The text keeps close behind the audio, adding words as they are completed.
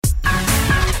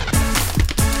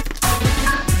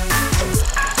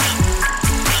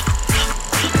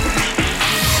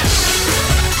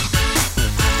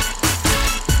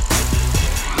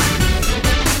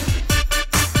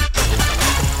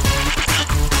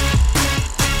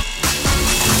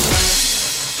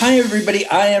Hi, everybody.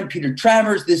 I am Peter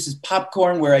Travers. This is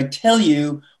Popcorn, where I tell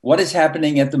you what is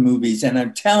happening at the movies. And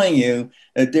I'm telling you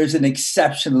that there's an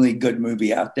exceptionally good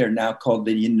movie out there now called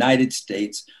The United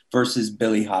States versus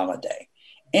Billie Holiday.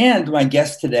 And my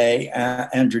guest today,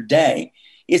 Andra Day,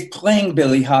 is playing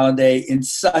Billie Holiday in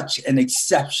such an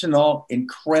exceptional,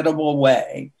 incredible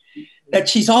way that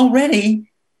she's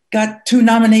already got 2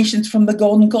 nominations from the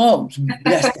Golden Globes,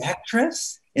 Best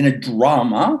Actress in a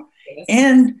Drama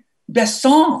and Best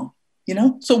Song, you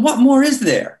know? So what more is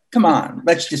there? Come on,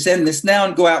 let's just end this now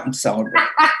and go out and celebrate.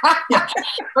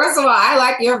 First of all, I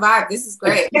like your vibe. This is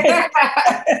great. I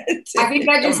think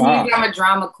that just means I'm a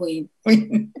drama queen.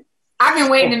 I've been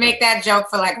waiting to make that joke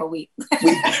for like a week.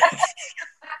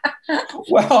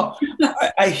 Well,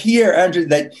 I hear, Andrew,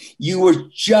 that you were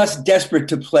just desperate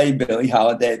to play Billie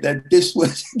Holiday, that this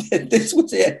was it.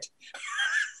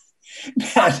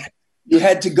 That you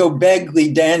had to go beg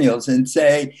Lee Daniels and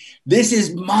say, this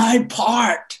is my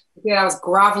part. Yeah, I was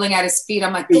groveling at his feet.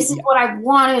 I'm like, this is what I've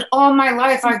wanted all my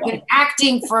life. I've been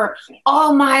acting for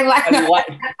all my life.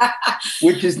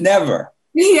 Which is never.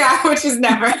 Yeah, which is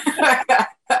never.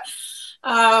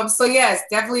 So yes,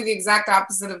 definitely the exact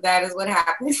opposite of that is what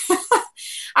happened.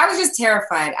 I was just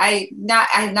terrified. I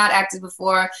had not acted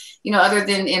before, you know, other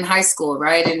than in high school,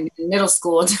 right? In middle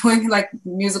school, doing like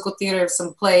musical theater,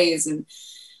 some plays,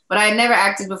 but I had never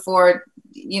acted before,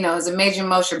 you know, as a major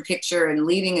motion picture and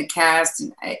leading a cast.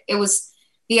 And it was,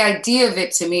 the idea of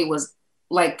it to me was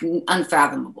like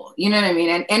unfathomable, you know what I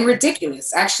mean? And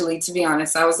ridiculous, actually, to be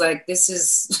honest. I was like, this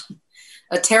is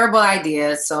a terrible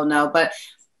idea. So no, but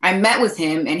I met with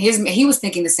him and he was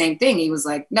thinking the same thing. He was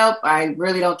like, nope, I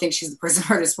really don't think she's the person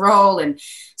for this role. And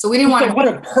so we didn't want to. What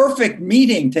a perfect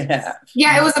meeting to have.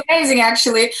 Yeah, it was amazing,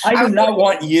 actually. I do not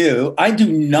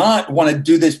want to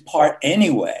do this part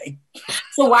anyway.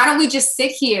 So why don't we just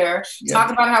sit here,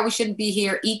 talk about how we shouldn't be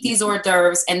here, eat these hors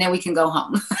d'oeuvres, and then we can go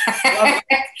home.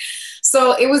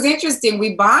 So it was interesting.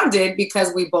 We bonded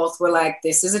because we both were like,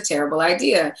 this is a terrible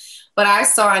idea. But I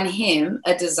saw in him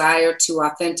a desire to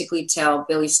authentically tell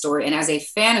Billie's story. And as a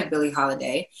fan of Billie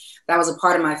Holiday, that was a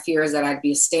part of my fears that I'd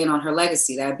be a stain on her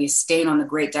legacy, that I'd be a stain on the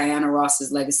great Diana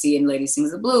Ross's legacy in Lady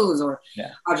Sings the Blues or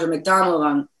Audra McDonald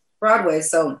on Broadway.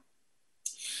 So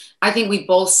I think we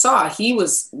both saw he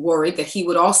was worried that he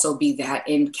would also be that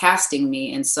in casting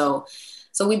me. And so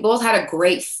we both had a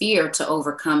great fear to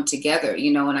overcome together,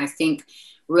 you know, and I think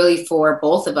really for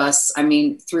both of us, I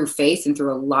mean, through faith and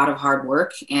through a lot of hard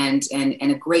work and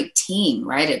a great team,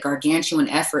 right? A gargantuan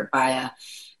effort by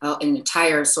an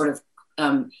entire sort of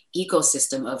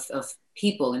ecosystem of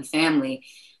people and family.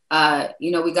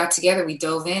 You know, we got together, we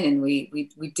dove in and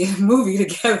we did a movie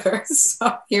together.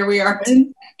 So here we are.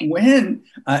 When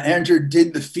Andrew,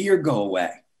 did the fear go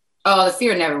away? Oh, the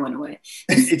fear never went away.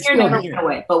 The fear never went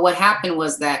away. But what happened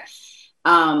was that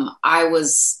I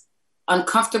was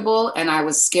uncomfortable and I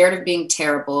was scared of being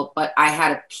terrible, but I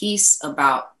had a peace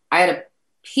about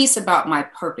my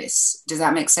purpose. Does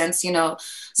that make sense? You know,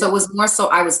 so it was more so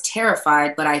I was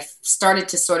terrified, but I started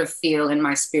to sort of feel in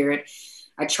my spirit.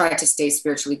 I tried to stay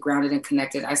spiritually grounded and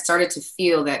connected. I started to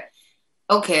feel that,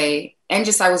 okay, and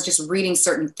I was just reading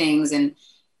certain things and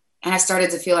I started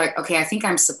to feel like, okay, I think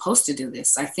I'm supposed to do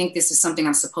this. I think this is something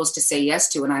I'm supposed to say yes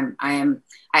to. And I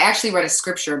actually read a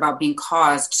scripture about being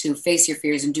caused to face your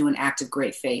fears and do an act of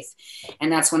great faith.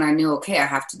 And that's when I knew, okay, I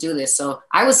have to do this. So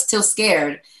I was still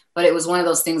scared, but it was one of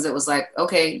those things that was like,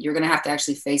 okay, you're going to have to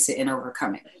actually face it and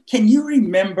overcome it. Can you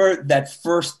remember that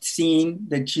first scene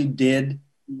that you did,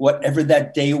 whatever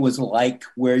that day was like,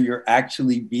 where you're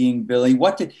actually being Billie?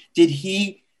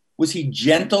 Was he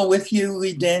gentle with you,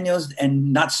 Lee Daniels,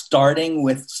 and not starting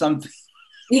with something?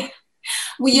 Yeah.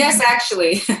 Well, yes,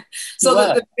 actually. So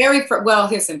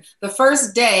the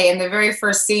first day and the very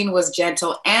first scene was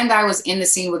gentle. And I was in the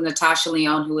scene with Natasha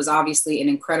Lyonne, who was obviously an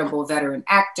incredible veteran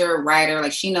actor, writer.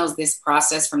 Like, she knows this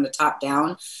process from the top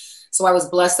down. So I was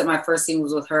blessed that my first scene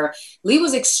was with her. Lee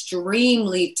was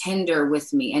extremely tender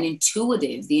with me and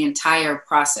intuitive the entire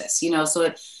process, you know, so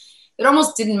it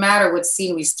almost didn't matter what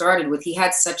scene we started with. He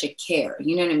had such a care,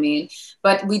 you know what I mean?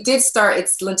 But we did start,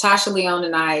 it's Natasha Lyonne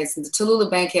and I, it's the Tallulah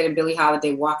Bankhead and Billie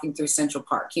Holiday walking through Central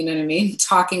Park, you know what I mean?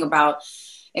 Talking about,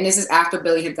 and this is after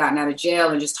Billie had gotten out of jail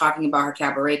and just talking about her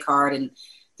cabaret card and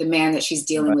the man that she's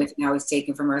dealing with and how he's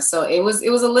taken from her. So it was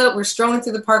a little, we're strolling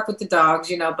through the park with the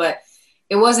dogs, you know, but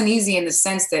it wasn't easy in the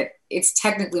sense that it's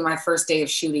technically my first day of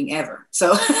shooting ever.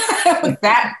 So with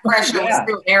that pressure was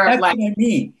still there. That's what I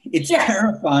mean. It's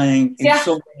terrifying in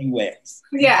so many ways.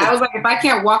 Yeah, I was like, if I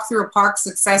can't walk through a park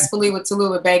successfully with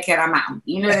Tallulah Bankhead, I'm out.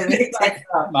 You know what I mean? Like,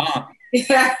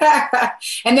 Yeah.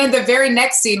 And then the very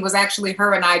next scene was actually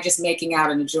her and I just making out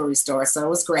in a jewelry store. So it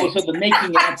was great. Oh, so the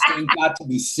making out scene got to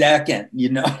be second, you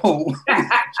know, which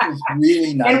was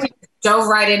really nice. And we dove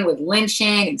right in with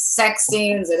lynching and sex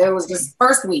scenes, and it was just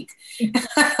first week.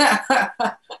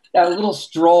 That little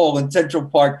stroll in Central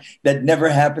Park that never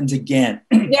happens again.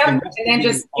 Yeah, and then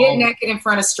just get naked in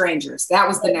front of strangers. That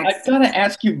was the next. I've got to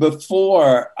ask you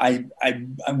before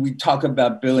we talk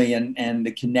about Billy and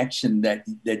the connection that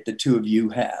the two of you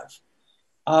have.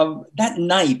 That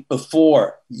night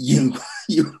before you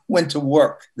went to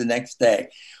work the next day,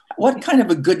 what kind of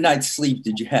a good night's sleep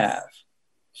did you have?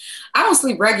 I don't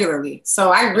sleep regularly,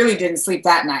 so I really didn't sleep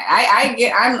that night.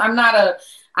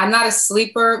 I'm not a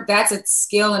sleeper. That's a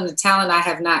skill and a talent I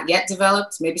have not yet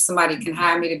developed. Maybe somebody can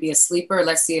hire me to be a sleeper.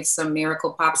 Let's see if some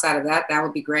miracle pops out of that. That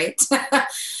would be great.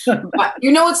 But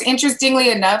you know what's interestingly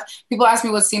enough, people ask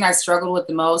me what scene I struggled with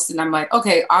the most, and I'm like,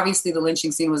 okay, obviously the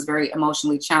lynching scene was very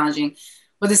emotionally challenging,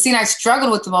 but the scene I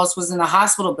struggled with the most was in the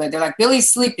hospital bed. They're like,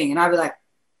 Billy's sleeping, and I'd be like,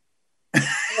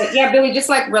 yeah, Billy, just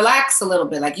like relax a little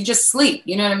bit. Like you just sleep.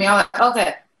 You know what I mean? I'm like,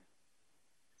 okay.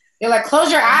 They're like, close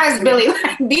your eyes, Billy.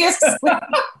 Be asleep.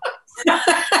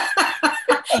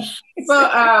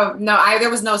 So no, there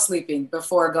was no sleeping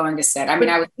before going to set. I mean,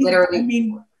 I was literally. I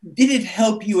mean, did it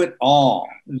help you at all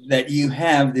that you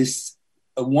have this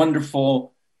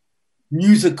wonderful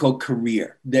musical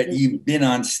career, that you've been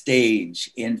on stage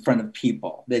in front of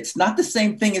people? It's not the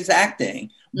same thing as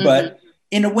acting, but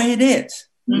in a way it is.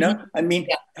 You know, I mean,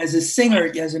 as a singer,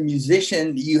 as a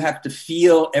musician, you have to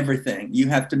feel everything. You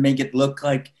have to make it look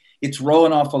like it's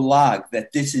rolling off a log,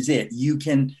 that this is it. You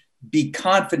can be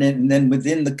confident, and then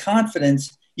within the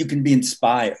confidence, you can be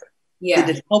inspired. Yeah.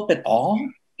 Did it help at all?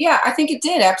 Yeah, I think it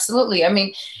did. Absolutely. I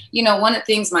mean, you know, one of the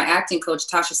things my acting coach,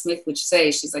 Tasha Smith, would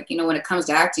say, she's like, you know, when it comes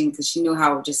to acting, because she knew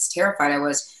how just terrified I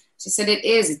was, she said,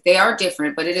 they are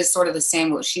different, but it is sort of the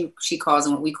same, what she calls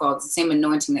and what we call, it's the same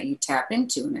anointing that you tap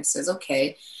into. And I says,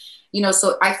 okay, you know,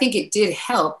 so I think it did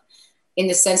help in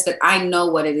the sense that I know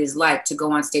what it is like to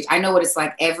go on stage. I know what it's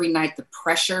like every night, the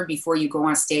pressure before you go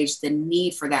on stage, the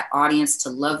need for that audience to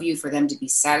love you, for them to be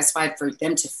satisfied, for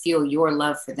them to feel your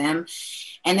love for them.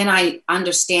 And then I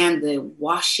understand the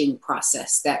washing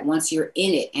process, that once you're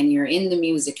in it and you're in the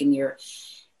music and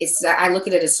I look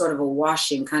at it as sort of a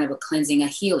washing, kind of a cleansing, a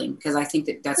healing, because I think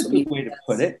that's what a good way to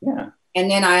put it. Yeah. And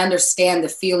then I understand the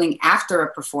feeling after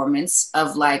a performance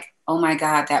of like, oh my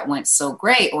God, that went so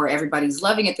great, or everybody's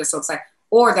loving it, they're so excited,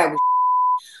 or that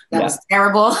was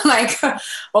terrible. Like,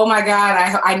 oh my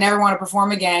God, I never want to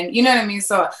perform again. You know what I mean?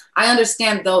 So I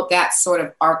understand though that sort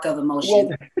of arc of emotion.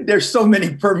 Well, there's so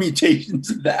many permutations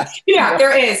of that. Yeah,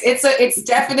 there is. It's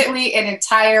definitely an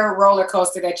entire roller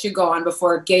coaster that you go on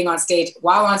before getting on stage,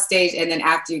 while on stage, and then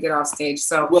after you get off stage.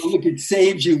 So well, look, it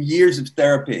saves you years of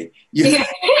therapy.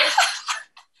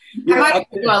 I might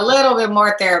do a little bit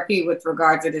more therapy with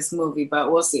regard to this movie,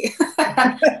 but we'll see.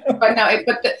 But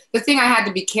the thing I had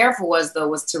to be careful was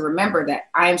to remember that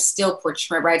I'm still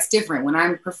portraying, right? It's different. When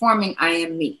I'm performing, I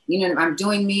am me. You know, I'm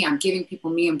doing me, I'm giving people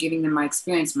me, I'm giving them my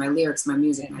experience, my lyrics, my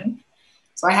music. Mm-hmm.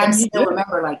 So I had to still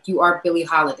remember, like, you are Billie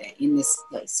Holiday in this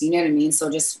place. You know what I mean? So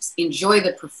just enjoy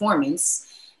the performance,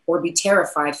 or be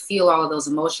terrified, feel all of those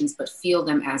emotions, but feel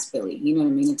them as Billie. You know what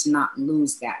I mean? And to not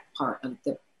lose that part of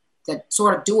that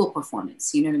sort of dual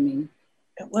performance, you know what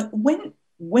I mean?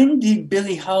 When did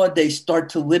Billie Holiday start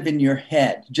to live in your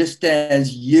head, just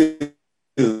as you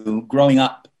growing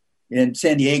up in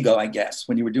San Diego, I guess,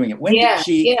 when you were doing it? When did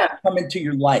she come into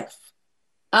your life?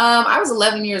 I was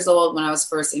 11 years old when I was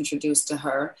first introduced to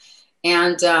her.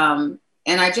 And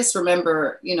I just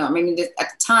remember, you know, I mean, at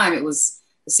the time it was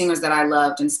the singers that I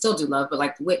loved and still do love, but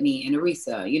like Whitney and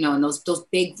Aretha, you know, and those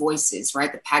big voices,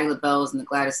 right? The Patti LaBelle's and the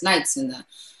Gladys Knights and the,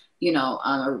 you know,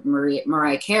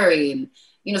 Mariah Carey. And,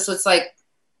 you know, so it's like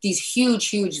these huge,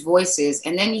 huge voices.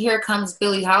 And then here comes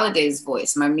Billie Holiday's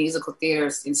voice. My musical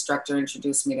theater instructor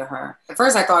introduced me to her. At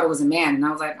first I thought it was a man, and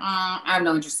I was like, I have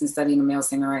no interest in studying a male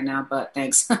singer right now, but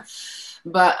thanks.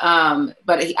 But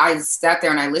I sat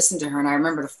there and I listened to her, and I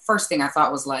remember the first thing I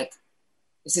thought was like,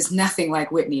 this is nothing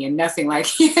like Whitney and nothing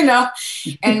like, you know,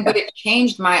 but it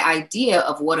changed my idea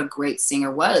of what a great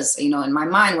singer was. You know, in my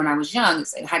mind when I was young,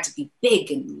 it had to be big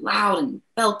and loud and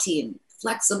belty and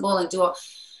flexible and do all,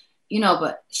 you know,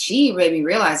 but she made me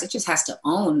realize it just has to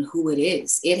own who it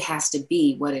is. It has to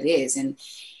be what it is.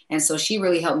 And so she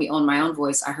really helped me own my own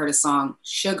voice. I heard a song,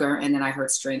 Sugar, and then I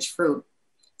heard Strange Fruit.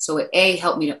 So it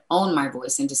helped me to own my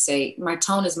voice and to say, my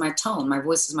tone is my tone. My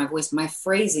voice is my voice. My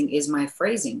phrasing is my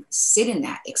phrasing. Sit in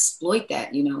that, exploit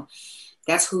that, you know,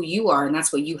 that's who you are. And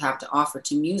that's what you have to offer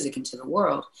to music and to the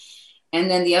world. And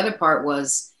then the other part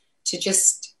was to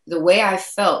just the way I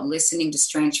felt listening to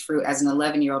Strange Fruit as an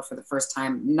 11-year-old for the first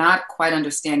time, not quite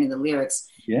understanding the lyrics,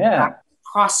 Yeah.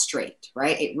 prostrate,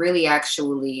 right? It really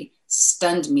actually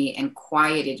stunned me and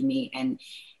quieted me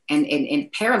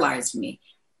and paralyzed me.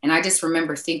 And I just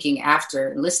remember thinking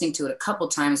after listening to it a couple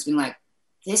times, being like,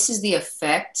 this is the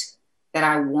effect that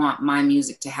I want my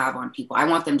music to have on people. I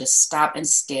want them to stop and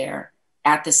stare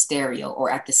at the stereo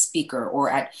or at the speaker or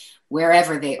at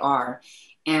wherever they are,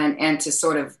 and to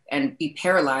sort of and be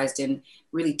paralyzed and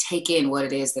really take in what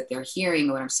it is that they're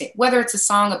hearing, what I'm saying, whether it's a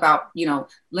song about, you know,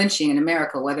 lynching in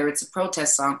America, whether it's a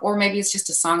protest song, or maybe it's just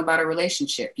a song about a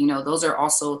relationship. You know, those are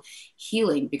also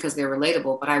healing because they're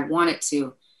relatable. But I wanted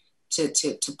to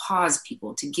pause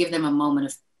people, to give them a moment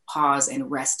of pause and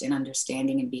rest and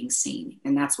understanding and being seen.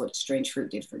 And that's what Strange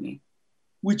Fruit did for me.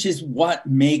 Which is what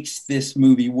makes this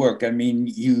movie work. I mean,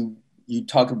 you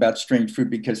talk about Strange Fruit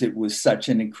because it was such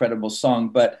an incredible song,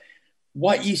 but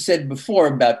what you said before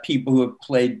about people who have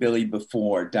played Billy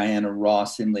before, Diana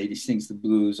Ross in Lady Sings the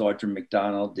Blues, Audra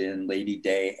McDonald in Lady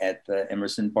Day at the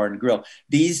Emerson Bar and Grill.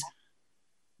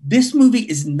 This movie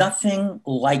is nothing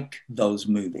like those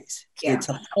movies. Yeah. It's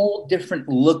a whole different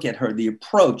look at her. The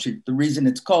approach, the reason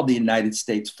it's called The United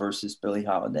States versus Billie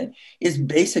Holiday, is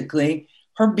basically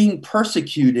her being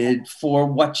persecuted for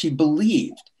what she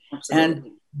believed. Absolutely.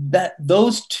 And that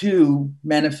those two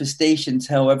manifestations,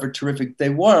 however terrific they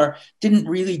were, didn't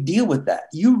really deal with that.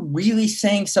 You really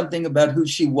saying something about who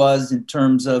she was in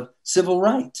terms of civil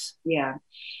rights. Yeah.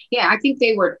 Yeah, I think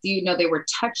they were, you know, they were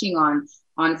touching on,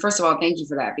 first of all, thank you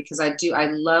for that, because I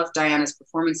love Diana's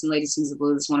performance in Lady Sings the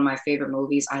Blues. It's one of my favorite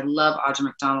movies. I love Audra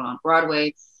McDonald on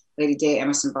Broadway, Lady Day,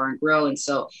 Emerson Bar and Grill. And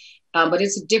so, but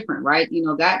it's different, right? You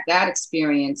know, that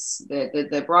experience,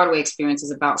 the Broadway experience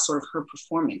is about sort of her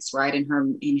performance, right?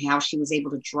 And how she was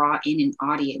able to draw in an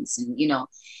audience and, you know,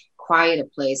 quiet a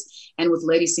place. And with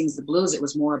Lady Sings the Blues, it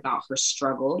was more about her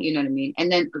struggle, you know what I mean?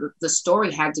 And then the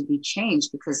story had to be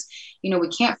changed because, you know, we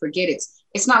can't forget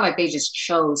it's not like they just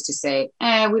chose to say,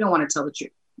 we don't want to tell the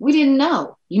truth. We didn't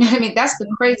know, you know what I mean? That's the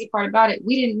crazy part about it.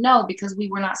 We didn't know because we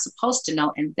were not supposed to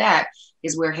know. And that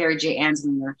is where Harry J.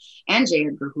 Anslinger and J.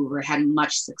 Edgar Hoover had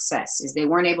much success, is they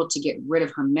weren't able to get rid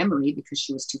of her memory because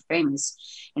she was too famous.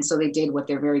 And so they did what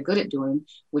they're very good at doing,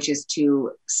 which is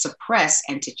to suppress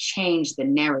and to change the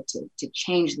narrative, to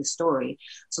change the story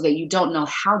so that you don't know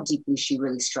how deeply she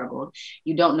really struggled.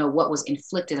 You don't know what was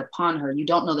inflicted upon her. You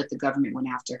don't know that the government went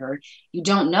after her. You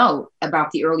don't know about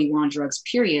the early war on drugs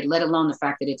period, let alone the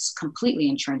fact that it's completely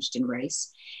entrenched in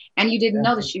race. And you didn't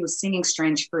know that she was singing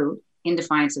Strange Fruit in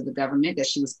defiance of the government, that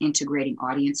she was integrating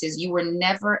audiences. You were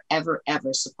never, ever,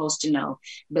 ever supposed to know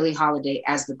Billie Holiday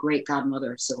as the great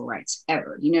godmother of civil rights,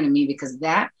 ever. You know what I mean? Because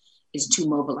that is too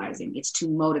mobilizing. It's too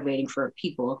motivating for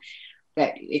people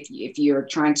that if you're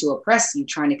trying to oppress, you're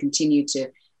trying to continue to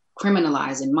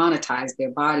criminalize and monetize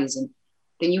their bodies, and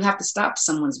then you have to stop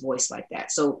someone's voice like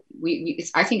that. So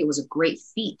I think it was a great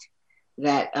feat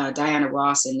that Diana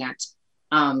Ross and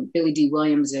that Billy D.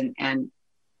 Williams and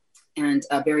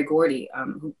Berry Gordy,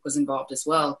 who was involved as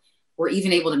well, were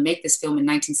even able to make this film in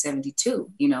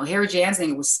 1972. You know, Harry J.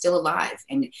 Anslinger was still alive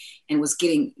and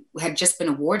had just been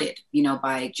awarded, you know,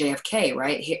 by JFK,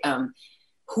 right?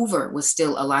 Hoover was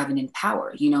still alive and in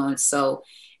power, you know, and so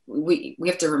we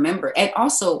have to remember. And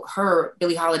also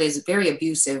Billie Holiday's very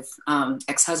abusive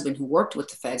ex-husband who worked with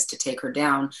the feds to take her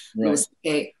down,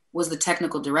 right, was the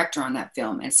technical director on that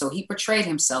film. And so he portrayed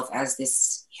himself as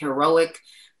this heroic,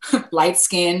 light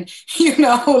skin, you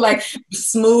know, like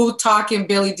smooth talking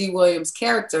Billy D. Williams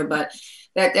character. But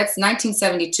that's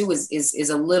 1972 is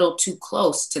a little too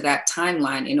close to that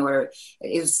timeline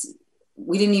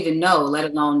we didn't even know, let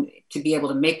alone to be able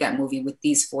to make that movie with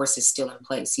these forces still in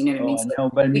place. You know what I mean? I know,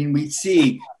 but I mean,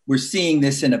 we're seeing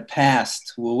this in a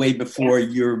past way before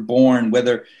you're born,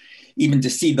 whether even to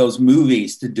see those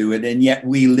movies to do it. And yet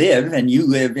we live, and you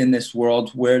live in this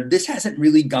world where this hasn't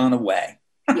really gone away.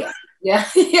 Yeah.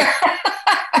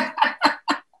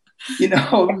 You know,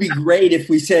 it would be great if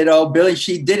we said, oh, Billy,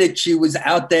 she did it. She was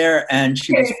out there and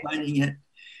she was fighting it.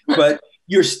 But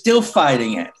you're still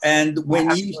fighting it. And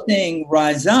when you sing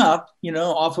Rise Up, you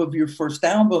know, off of your first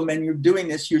album, and you're doing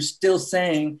this, you're still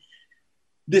saying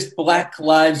this Black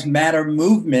Lives Matter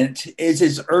movement is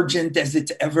as urgent as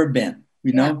it's ever been,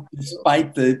 you know,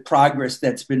 despite the progress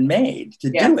that's been made to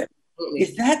do it. Absolutely.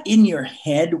 Is that in your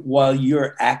head while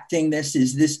you're acting this?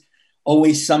 Is this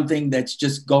always something that's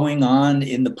just going on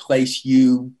in the place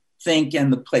you think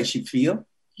and the place you feel?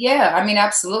 Yeah, I mean,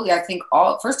 absolutely. I think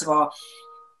first of all,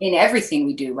 in everything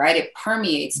we do, right? It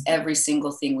permeates every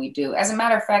single thing we do. As a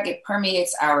matter of fact, it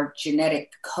permeates our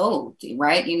genetic code,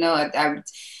 right? You know, I've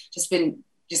just been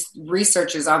just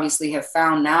researchers obviously have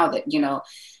found now that, you know,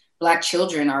 Black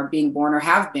children are being born or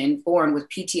have been born with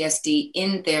PTSD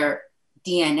in their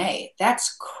DNA.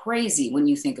 That's crazy when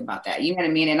you think about that. You know what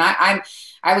I mean? And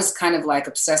I was kind of like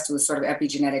obsessed with sort of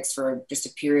epigenetics for just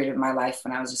a period of my life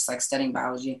when I was just like studying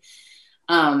biology.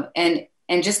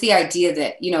 And just the idea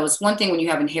that, you know, it's one thing when you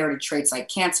have inherited traits like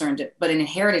cancer, but an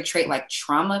inherited trait like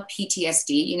trauma,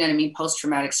 PTSD, you know what I mean?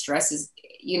 Post-traumatic stress is,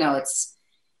 you know, it's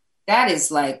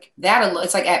like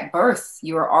at birth,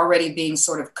 you are already being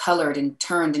sort of colored and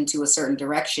turned into a certain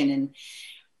direction.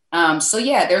 And so,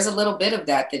 yeah, there's a little bit of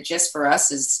that just for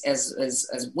us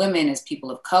as women, as people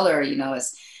of color, you know,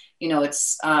 it's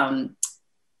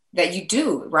that you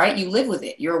do, right? You live with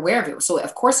it. You're aware of it. So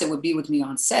of course it would be with me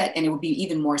on set, and it would be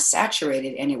even more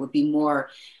saturated, and it would be more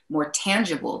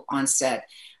tangible on set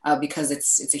because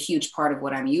it's a huge part of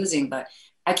what I'm using. But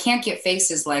I can't get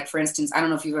faces like, for instance, I don't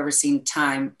know if you've ever seen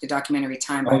Time, the documentary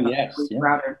Time by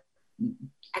Browder.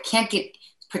 I can't get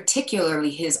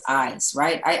particularly his eyes,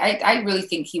 right? I really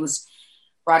think he was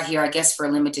brought here, I guess, for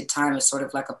a limited time as sort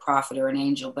of like a prophet or an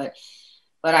angel. But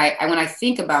I when I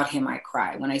think about him, I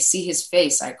cry. When I see his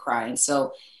face, I cry.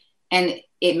 And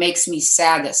it makes me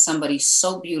sad that somebody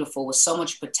so beautiful with so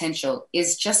much potential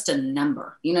is just a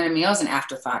number. You know what I mean? It was an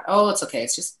afterthought. Oh, it's okay.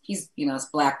 It's just, he's, you know, it's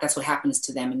Black. That's what happens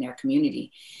to them in their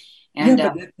community. And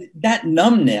but that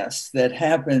numbness that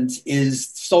happens is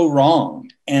so wrong.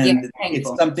 And it's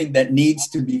something that needs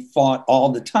to be fought all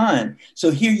the time. So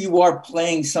here you are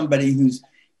playing somebody who's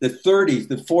the 30s,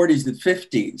 the 40s, the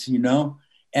 50s, you know,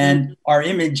 and our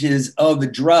image is, oh, the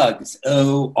drugs,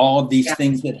 oh, all these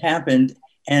things that happened.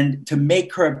 And to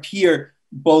make her appear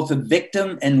both a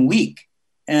victim and weak.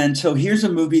 And so here's a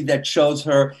movie that shows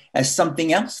her as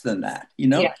something else than that, you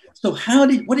know? Yeah. So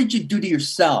what did you do to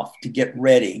yourself to get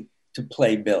ready to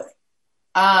play Billie?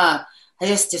 I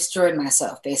just destroyed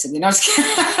myself, basically. No, I'm just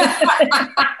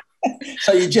kidding.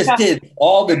 So you just did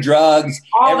all the drugs.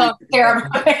 All the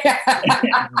terrible.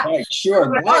 Right,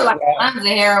 sure. Like tons of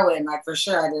heroin, like for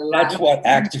sure. I did a lot. That's what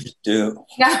actors do.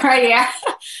 Right, yeah.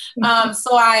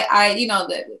 So I, you know,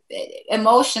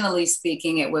 emotionally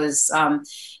speaking, it was,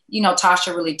 you know,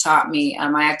 Tasha really taught me,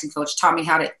 my acting coach taught me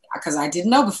how to, because I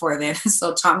didn't know before then,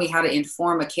 so taught me how to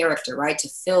inform a character, right? To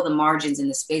fill the margins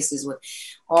and the spaces with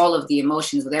all of the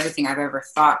emotions, with everything I've ever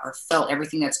thought or felt,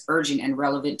 everything that's urgent and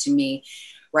relevant to me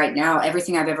right now,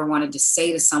 everything I've ever wanted to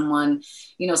say to someone,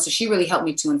 you know. So she really helped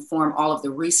me to inform all of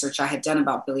the research I had done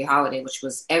about Billie Holiday, which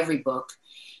was every book,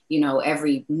 you know,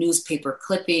 every newspaper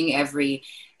clipping, every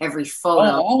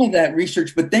photo. All of that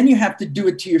research, but then you have to do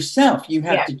it to yourself. You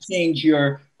have to change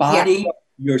your body,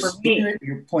 your spirit,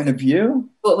 your point of view.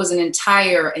 So it was an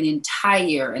entire,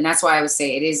 and that's why I would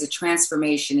say it is a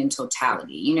transformation in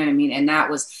totality. You know what I mean? And that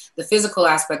was the physical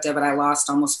aspect of it. I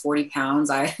lost almost 40 pounds.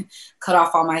 I cut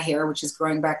off all my hair, which is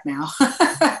growing back now.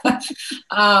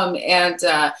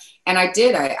 And I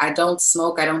did. I don't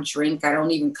smoke. I don't drink. I don't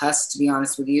even cuss, to be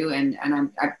honest with you. And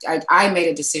I made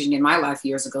a decision in my life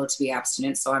years ago to be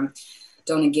abstinent. So I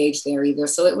don't engage there either.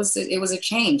 So it was a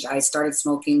change. I started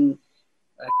smoking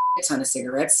a ton of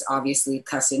cigarettes, obviously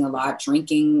cussing a lot,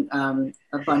 drinking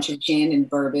a bunch of gin and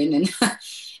bourbon, and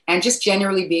and just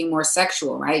generally being more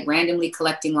sexual, right? Randomly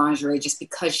collecting lingerie just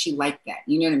because she liked that,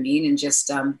 you know what I mean? And just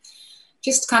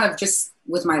kind of just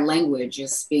with my language,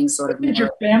 just being sort of. Did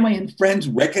your family and friends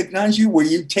recognize you? Were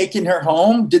you taking her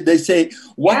home? Did they say,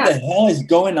 "What the hell is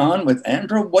going on with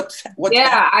Andra? What's happening?"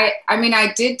 I mean,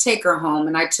 I did take her home,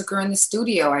 and I took her in the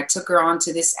studio. I took her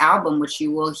onto this album, which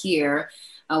you will hear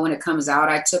when it comes out.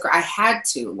 I had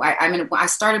to. I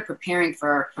started preparing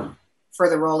for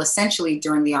the role essentially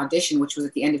during the audition, which was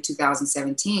at the end of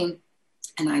 2017.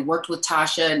 And I worked with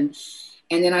Tasha, and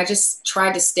then I just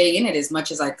tried to stay in it as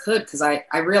much as I could, because I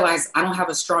realized I don't have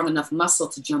a strong enough muscle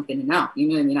to jump in and out. You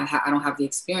know what I mean? I don't have the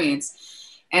experience.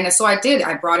 And so I did.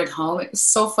 I brought it home. It was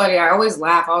so funny. I always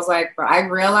laugh. I was like, I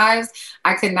realized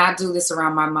I could not do this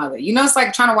around my mother. You know, it's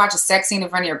like trying to watch a sex scene in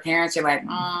front of your parents. You're like,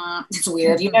 it's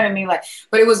weird. You know what I mean? Like,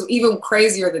 but it was even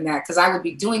crazier than that, because I would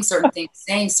be doing certain things,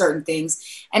 saying certain things,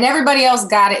 and everybody else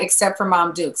got it except for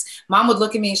Mom Dukes. Mom would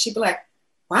look at me and she'd be like,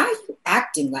 why are you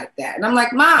acting like that? And I'm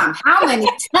like, Mom, how many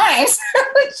times?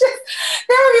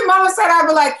 There would be moments that I'd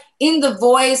be like in the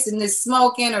voice and this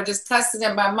smoking or just cussing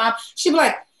at my mom. She'd be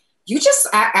like, you just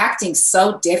acting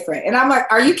so different. And I'm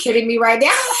like, are you kidding me right now?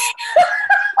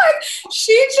 Like,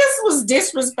 she just was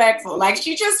disrespectful. Like,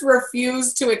 she just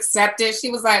refused to accept it.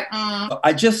 She was like,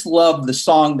 I just love the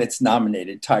song that's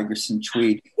nominated, Tigress and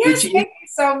Tweed. Yes, thank you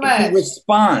so much. It's a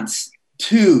response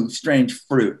to Strange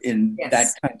Fruit in that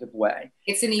kind of way.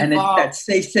 It's an evolved. And it's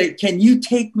that say, can you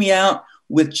take me out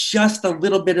with just a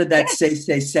little bit of that say?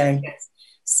 Yes.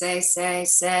 Say, say,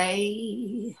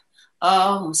 say.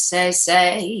 Oh, say,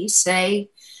 say, say.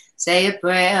 Say a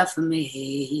prayer for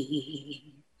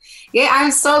me. Yeah,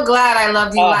 I'm so glad I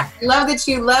loved you. I love that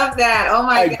you love that. Oh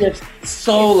my God. I just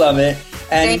so love it.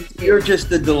 And you're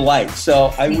just a delight.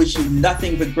 So I wish you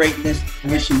nothing but greatness. I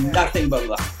wish you nothing but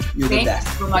luck. You're the best.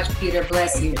 Thank you so much, Peter.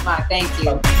 Bless you. Thank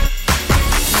you.